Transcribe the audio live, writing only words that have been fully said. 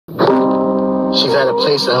She's at a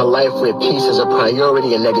place in her life where peace is a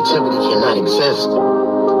priority and negativity cannot exist.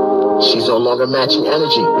 She's no longer matching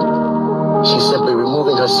energy. She's simply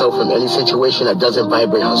removing herself from any situation that doesn't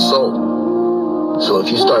vibrate her soul. So if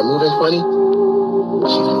you start moving funny,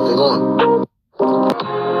 she's moving on.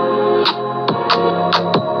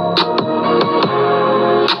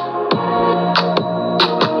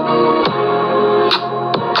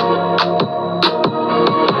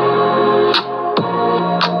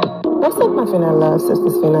 What's up, my Fina loves? This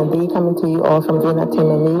is Fina D coming to you all from Fina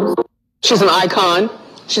News. She's an icon,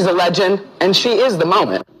 she's a legend, and she is the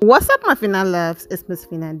moment. What's up, my Fina loves? It's Miss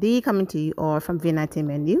Fina D coming to you all from Fina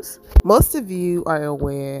News. Most of you are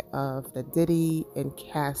aware of the Diddy and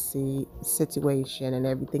Cassie situation and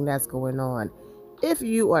everything that's going on. If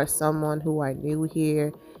you are someone who are new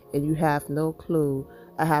here and you have no clue,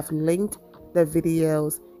 I have linked the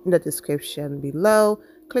videos in the description below.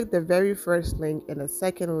 Click the very first link and the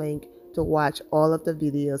second link to watch all of the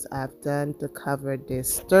videos I've done to cover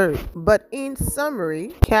this story. But in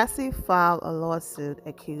summary, Cassie filed a lawsuit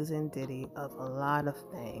accusing Diddy of a lot of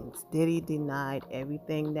things. Diddy denied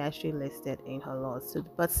everything that she listed in her lawsuit,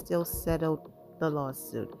 but still settled the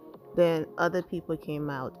lawsuit. Then other people came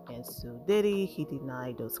out and sued Diddy. He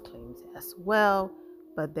denied those claims as well.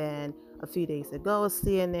 But then a few days ago,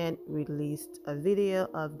 CNN released a video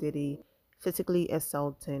of Diddy physically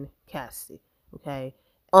assaulting Cassie. Okay.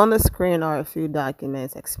 On the screen are a few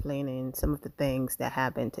documents explaining some of the things that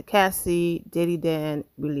happened to Cassie. Diddy then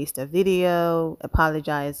released a video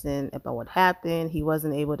apologizing about what happened. He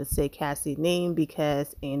wasn't able to say Cassie's name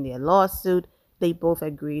because in their lawsuit, they both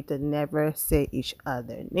agreed to never say each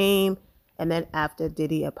other's name. And then after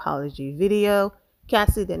Diddy apology video,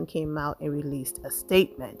 Cassie then came out and released a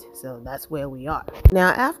statement. So that's where we are.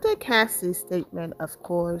 Now, after Cassie's statement, of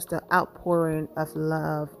course, the outpouring of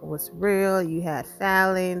love was real. You had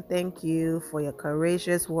Fallon, thank you for your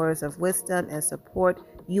courageous words of wisdom and support.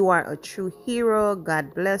 You are a true hero.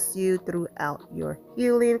 God bless you throughout your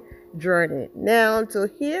healing journey. Now, to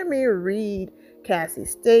hear me read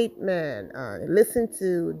Cassie's statement, listen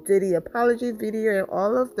to Diddy apology video and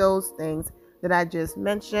all of those things that I just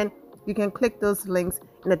mentioned, you can click those links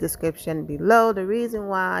in the description below. The reason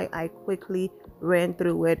why I quickly ran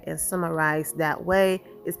through it and summarized that way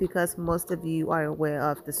is because most of you are aware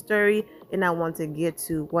of the story and I want to get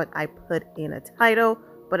to what I put in a title,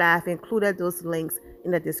 but I've included those links in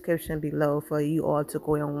the description below for you all to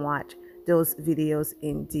go and watch those videos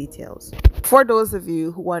in details for those of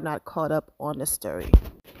you who are not caught up on the story.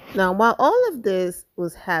 Now, while all of this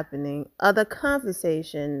was happening, other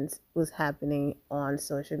conversations was happening on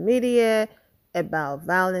social media about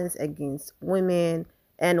violence against women.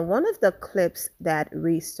 And one of the clips that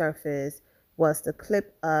resurfaced was the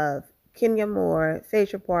clip of Kenya Moore,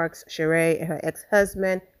 Phaedra Parks, Shheree, and her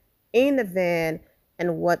ex-husband in the van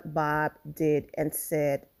and what Bob did and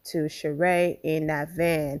said to Shheree in that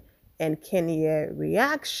van and Kenya's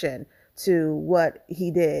reaction to what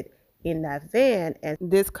he did in that van. And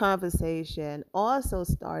this conversation also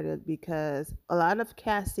started because a lot of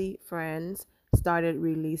Cassie friends started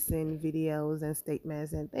releasing videos and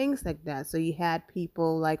statements and things like that. So you had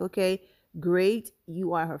people like, okay, great,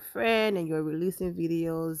 you are her friend and you're releasing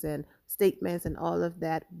videos and statements and all of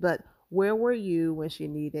that, but where were you when she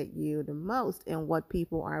needed you the most? And what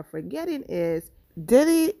people are forgetting is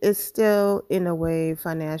Diddy is still in a way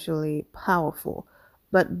financially powerful.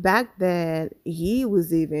 But back then, he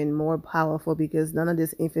was even more powerful because none of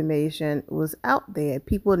this information was out there.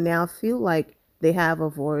 People now feel like they have a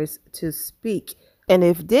voice to speak. And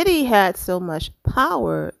if Diddy had so much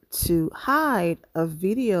power to hide a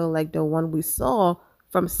video like the one we saw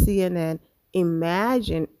from CNN,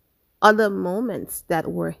 imagine other moments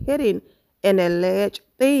that were hidden and alleged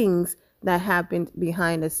things that happened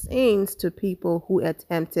behind the scenes to people who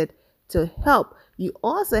attempted to help. You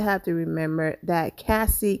also have to remember that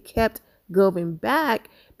Cassie kept going back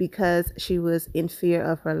because she was in fear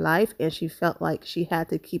of her life and she felt like she had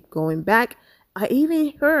to keep going back. I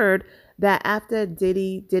even heard that after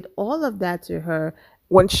Diddy did all of that to her,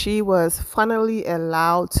 when she was finally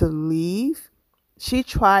allowed to leave, she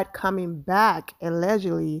tried coming back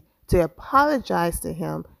allegedly to apologize to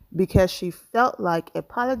him because she felt like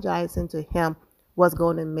apologizing to him was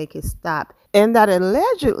going to make it stop. And that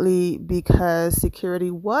allegedly because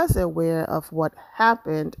security was aware of what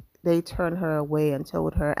happened, they turned her away and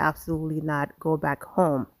told her absolutely not, go back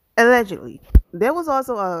home. Allegedly. There was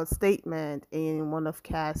also a statement in one of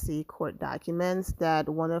Cassie's court documents that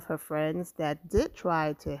one of her friends that did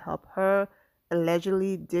try to help her,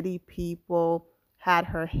 allegedly Diddy people had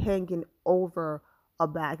her hanging over a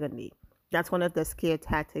balcony. That's one of the scare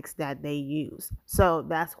tactics that they use. So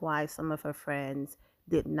that's why some of her friends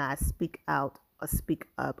did not speak out or speak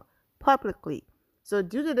up publicly. So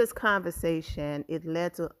due to this conversation, it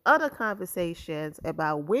led to other conversations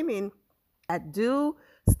about women that do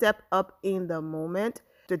step up in the moment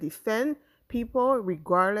to defend people,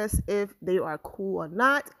 regardless if they are cool or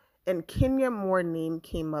not. And Kenya Moore name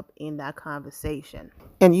came up in that conversation.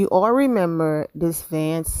 And you all remember this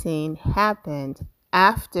van scene happened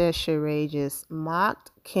after Shheree just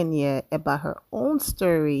mocked Kenya about her own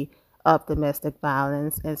story of domestic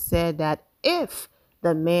violence and said that if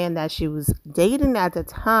the man that she was dating at the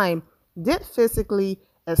time did physically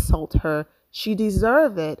assault her, she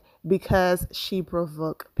deserved it because she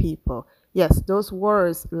provoked people. Yes, those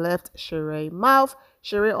words left Shheree's mouth.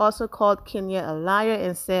 Shheree also called Kenya a liar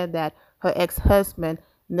and said that her ex-husband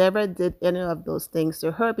never did any of those things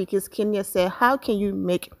to her, because Kenya said, how can you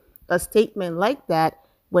make a statement like that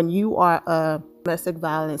when you are a domestic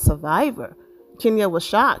violence survivor? Kenya was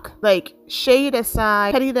shocked. Like, shade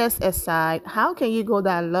aside, pettiness aside, how can you go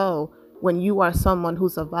that low when you are someone who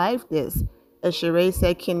survived this? And Shheree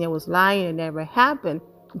said Kenya was lying, it never happened,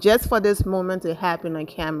 just for this moment to happen on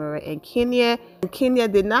camera. And Kenya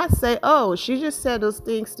did not say, oh, she just said those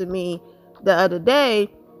things to me the other day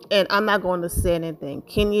and I'm not going to say anything.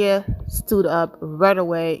 Kenya stood up right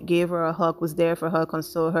away, gave her a hug, was there for her,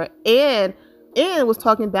 consoled her, and was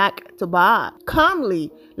talking back to Bob,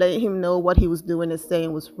 calmly letting him know what he was doing and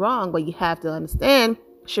saying was wrong. But you have to understand,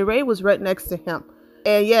 Shheree was right next to him.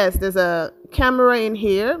 And yes, there's a camera in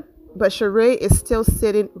here, but Shheree is still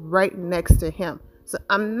sitting right next to him. So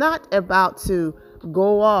I'm not about to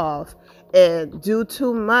go off and do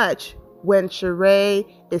too much when Shheree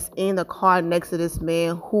is in the car next to this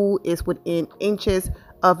man who is within inches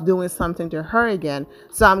of doing something to her again.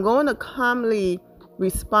 So I'm going to calmly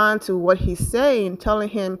respond to what he's saying, telling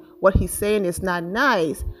him what he's saying is not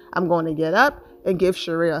nice. I'm going to get up and give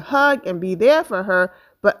Shheree a hug and be there for her,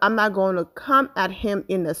 but I'm not going to come at him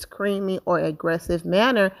in a screaming or aggressive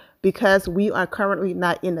manner, because we are currently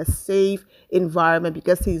not in a safe environment,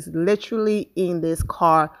 because he's literally in this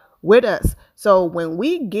car with us. So when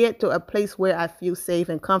we get to a place where I feel safe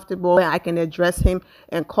and comfortable and I can address him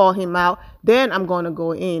and call him out, then I'm going to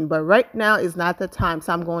go in. But right now is not the time.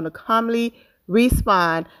 So I'm going to calmly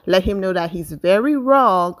respond, let him know that he's very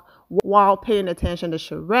wrong, while paying attention to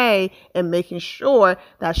Shheree and making sure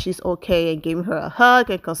that she's okay and giving her a hug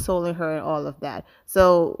and consoling her and all of that.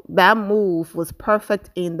 So that move was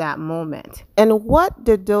perfect in that moment. And what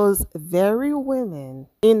did those very women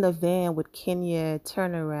in the van with Kenya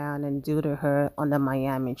turn around and do to her on the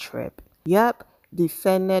Miami trip? Yep,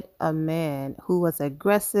 defended a man who was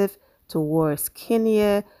aggressive towards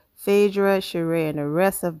Kenya, Phaedra, Shheree, and the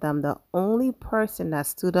rest of them. The only person that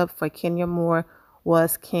stood up for Kenya Moore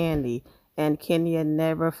was Candy, and Kenya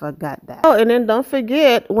never forgot that. Oh, and then don't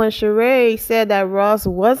forget when Shheree said that Ross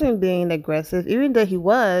wasn't being aggressive, even though he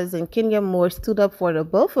was, and Kenya Moore stood up for the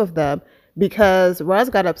both of them, because Ross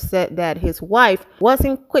got upset that his wife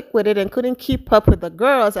wasn't quick with it and couldn't keep up with the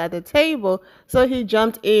girls at the table, so he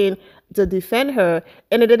jumped in to defend her.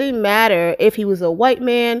 And it didn't matter if he was a white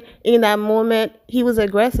man in that moment, he was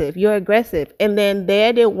aggressive. You're aggressive. And then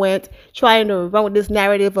there they went trying to run with this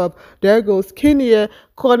narrative of, there goes Kenya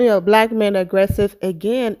calling a black man aggressive.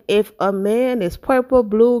 Again, if a man is purple,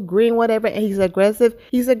 blue, green, whatever, and he's aggressive,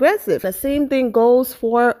 he's aggressive. The same thing goes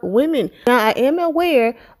for women. Now, I am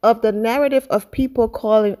aware of the narrative of people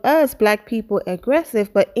calling us black people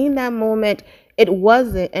aggressive, but in that moment, it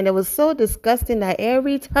wasn't. And it was so disgusting that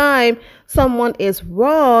every time someone is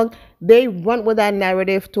wrong, they run with that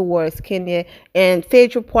narrative towards Kenya. And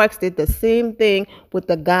Phaedra Parks did the same thing with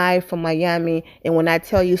the guy from Miami. And when I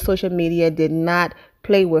tell you, social media did not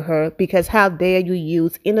play with her, because how dare you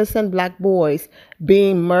use innocent black boys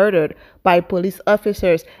being murdered by police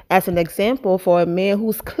officers as an example for a man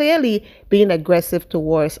who's clearly being aggressive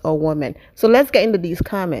towards a woman. So let's get into these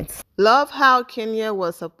comments. Love how Kenya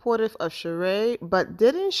was supportive of Shheree, but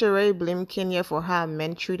didn't Shheree blame Kenya for how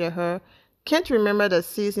men treated her? Can't remember the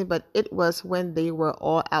season, but it was when they were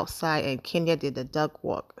all outside and Kenya did the duck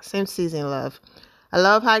walk. Same season, love. I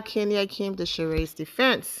love how Kenya came to Sheree's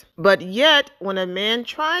defense. But yet, when a man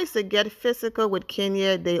tries to get physical with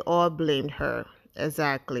Kenya, they all blamed her.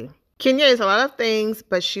 Exactly. Kenya is a lot of things,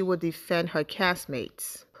 but she will defend her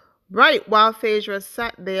castmates. Right, while Phaedra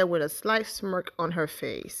sat there with a slight smirk on her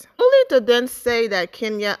face. Only to then say that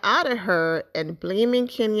Kenya outed her and blaming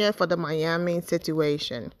Kenya for the Miami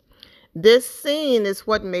situation. This scene is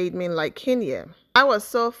what made me like Kenya. I was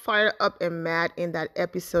so fired up and mad in that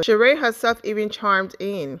episode. Shheree herself even chimed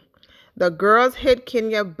in. The girls hate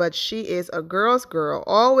Kenya, but she is a girl's girl.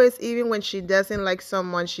 Always, even when she doesn't like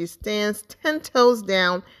someone, she stands 10 toes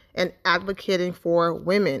down and advocating for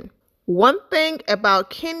women. One thing about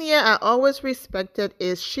Kenya I always respected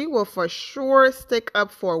is she will for sure stick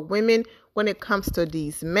up for women when it comes to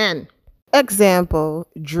these men. Example,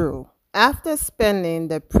 Drew. After spending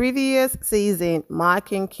the previous season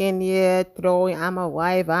mocking Kenya, throwing I'm a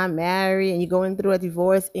wife, I'm married, and you're going through a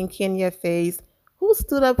divorce in Kenya's face, who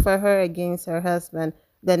stood up for her against her husband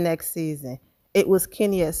the next season? It was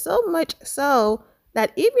Kenya, so much so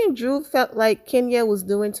that even Drew felt like Kenya was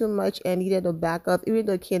doing too much and needed a backup, even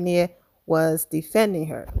though Kenya was defending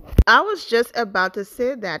her. I was just about to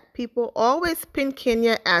say that people always pin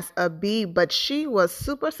Kenya as a B, but she was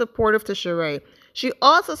super supportive to Shheree. She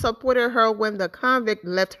also supported her when the convict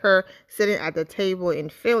left her sitting at the table in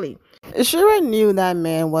Philly. Shheree knew that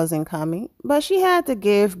man wasn't coming, but she had to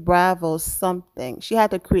give Bravo something. She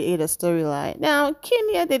had to create a storyline. Now,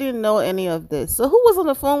 Kenya didn't know any of this. So who was on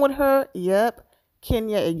the phone with her? Yep,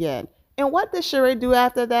 Kenya again. And what did Shheree do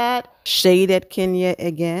after that? Shaded Kenya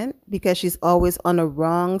again because she's always on the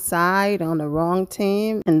wrong side, on the wrong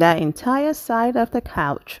team. And that entire side of the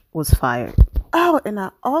couch was fired. Oh, and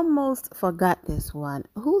I almost forgot this one.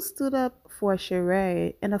 Who stood up for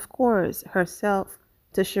Shheree and, of course, herself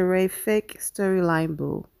to Shheree fake storyline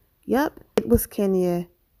boo? Yep, it was Kenya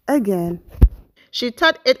again. She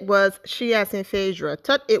thought it was, she as in Phaedra,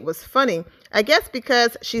 thought it was funny. I guess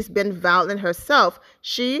because she's been violent herself.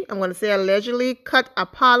 She, I'm going to say allegedly, cut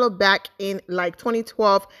Apollo back in like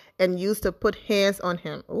 2012 and used to put hands on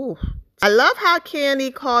him. Ooh. I love how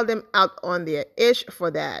Candy called them out on their ish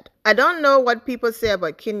for that. I don't know what people say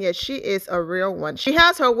about Kenya. She is a real one. She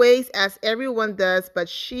has her ways as everyone does, but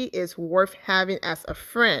she is worth having as a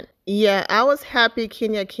friend. Yeah, I was happy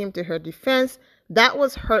Kenya came to her defense. That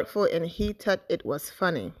was hurtful and he thought it was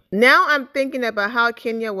funny. Now I'm thinking about how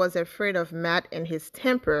Kenya was afraid of Matt and his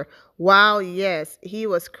temper. Wow, yes, he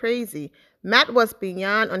was crazy. Matt was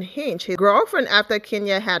beyond unhinged. His girlfriend after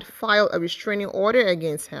Kenya had filed a restraining order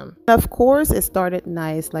against him. Of course, it started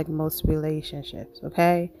nice like most relationships,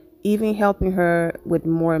 okay? Even helping her with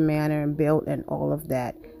more manner and build and all of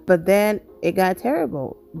that. But then it got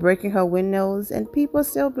terrible, breaking her windows, and people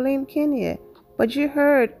still blame Kenya. But you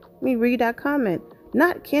heard me read that comment.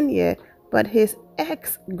 Not Kenya, but his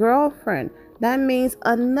ex-girlfriend. That means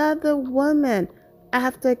another woman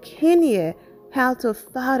after Kenya had to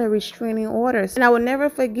file a restraining order. And I will never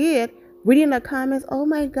forget reading the comments. Oh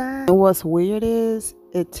my God. And what's weird is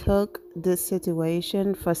it took this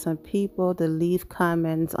situation for some people to leave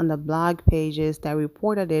comments on the blog pages that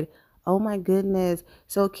reported it. Oh my goodness.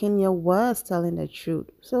 So Kenya was telling the truth.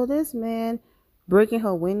 So this man breaking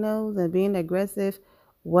her windows and being aggressive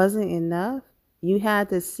wasn't enough. You had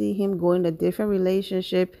to see him go in a different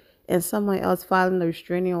relationship and someone else filing a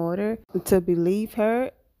restraining order to believe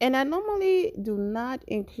her. And I normally do not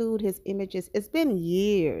include his images. It's been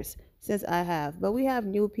years since I have, but we have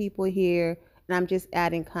new people here, and I'm just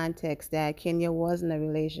adding context that Kenya was in a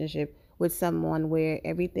relationship with someone where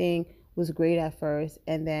everything was great at first,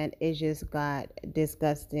 and then it just got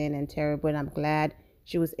disgusting and terrible, and I'm glad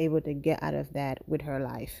she was able to get out of that with her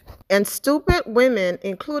life. And stupid women,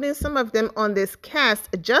 including some of them on this cast,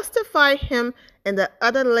 justify him and the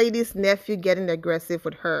other lady's nephew getting aggressive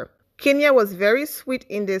with her. Kenya was very sweet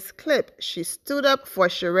in this clip. She stood up for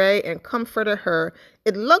Shheree and comforted her.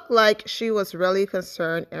 It looked like she was really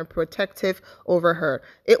concerned and protective over her.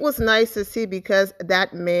 It was nice to see because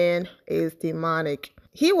that man is demonic.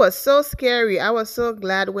 He was so scary. I was so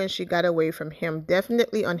glad when she got away from him.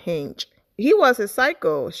 Definitely unhinged. He was a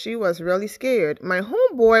psycho. She was really scared. My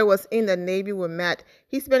homeboy was in the Navy with Matt.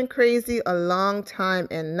 He's been crazy a long time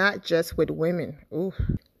and not just with women. Ooh.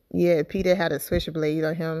 Yeah, Peter had a switchblade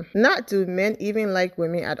on him. Not do men even like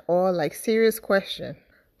women at all? Like, serious question.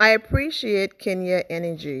 I appreciate Kenya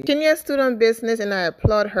energy. Kenya stood on business and I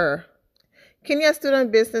applaud her. Kenya stood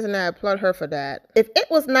on business and I applaud her for that. If it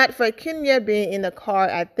was not for Kenya being in the car,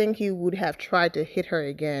 I think he would have tried to hit her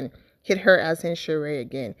again. Hit her as in Shheree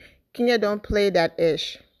again. Kenya, don't play that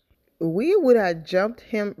ish. We would have jumped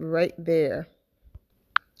him right there.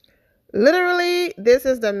 Literally, this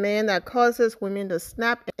is the man that causes women to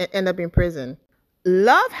snap and end up in prison.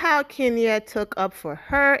 Love how Kenya took up for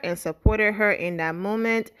her and supported her in that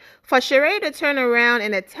moment. For Shheree to turn around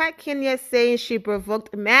and attack Kenya, saying she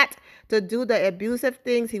provoked Matt to do the abusive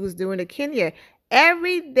things he was doing to Kenya.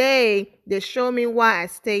 Every day, they show me why I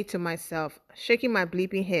stay to myself, shaking my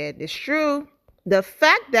bleeping head. It's true. The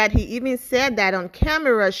fact that he even said that on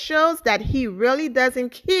camera shows that he really doesn't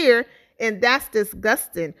care, and that's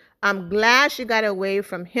disgusting. I'm glad she got away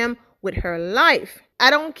from him with her life. I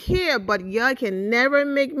don't care, but y'all can never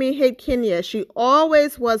make me hate Kenya. She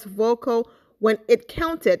always was vocal when it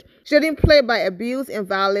counted. She didn't play by abuse and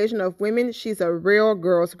violation of women. She's a real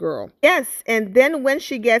girl's girl. Yes, and then when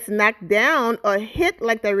she gets knocked down or hit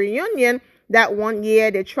like the reunion that one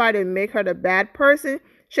year, they try to make her the bad person.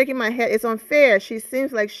 Shaking my head, it's unfair. She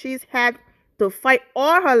seems like she's had to fight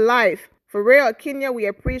all her life. For real, Kenya, we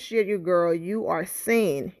appreciate you, girl. You are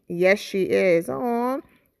sane. Yes, she is. Oh,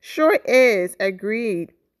 sure is.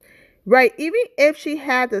 Agreed. Right, even if she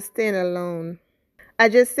had to stand alone. I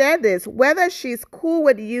just said this. Whether she's cool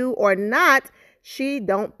with you or not, she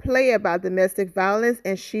don't play about domestic violence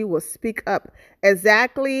and she will speak up.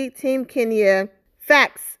 Exactly, Team Kenya.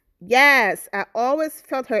 Facts. Yes, I always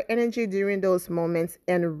felt her energy during those moments,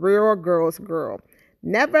 and real girl's girl.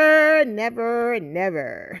 Never, never,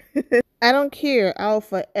 never. I don't care. I'll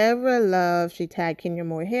forever love. She tagged Kenya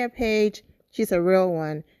Moore hair page. She's a real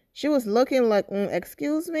one. She was looking like,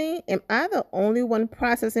 excuse me? Am I the only one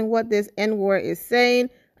processing what this N-word is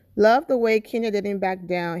saying? Love the way Kenya didn't back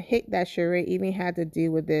down. Hate that Shheree even had to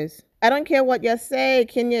deal with this. I don't care what you say.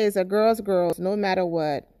 Kenya is a girl's girl, no matter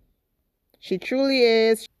what. She truly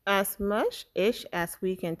is. As much-ish as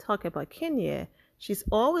we can talk about Kenya, she's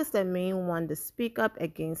always the main one to speak up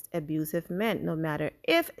against abusive men, no matter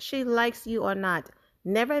if she likes you or not.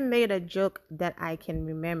 Never made a joke that I can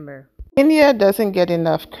remember. Kenya doesn't get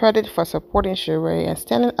enough credit for supporting Shheree and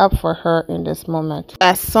standing up for her in this moment.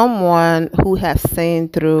 As someone who has seen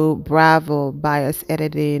through Bravo bias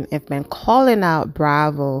editing and been calling out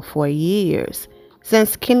Bravo for years,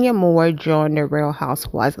 since Kenya Moore joined the Real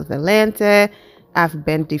Housewives of Atlanta, I've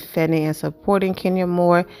been defending and supporting Kenya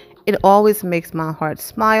Moore. It always makes my heart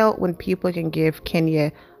smile when people can give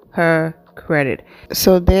Kenya her credit.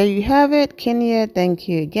 So there you have it, Kenya. Thank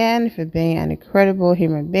you again for being an incredible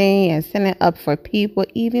human being and standing up for people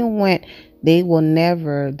even when they will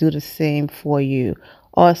never do the same for you.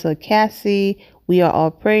 Also, Cassie, we are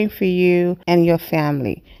all praying for you and your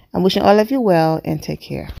family. I'm wishing all of you well and take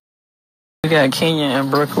care. We got Kenya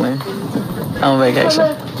and Brooklyn on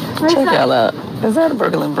vacation. Check y'all out. Is that a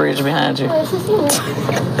Brooklyn Bridge behind you?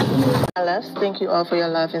 My loves, thank you all for your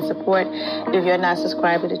love and support. If you're not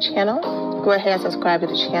subscribed to the channel, go ahead and subscribe to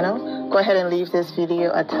the channel. Go ahead and leave this video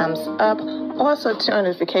a thumbs up. Also turn on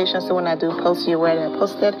notifications so when I do post, you're aware that I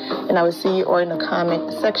posted. And I will see you all in the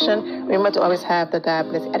comment section. Remember to always have the God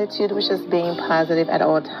bless attitude, which is being positive at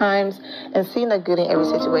all times and seeing the good in every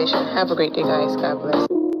situation. Have a great day, guys. God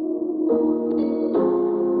bless.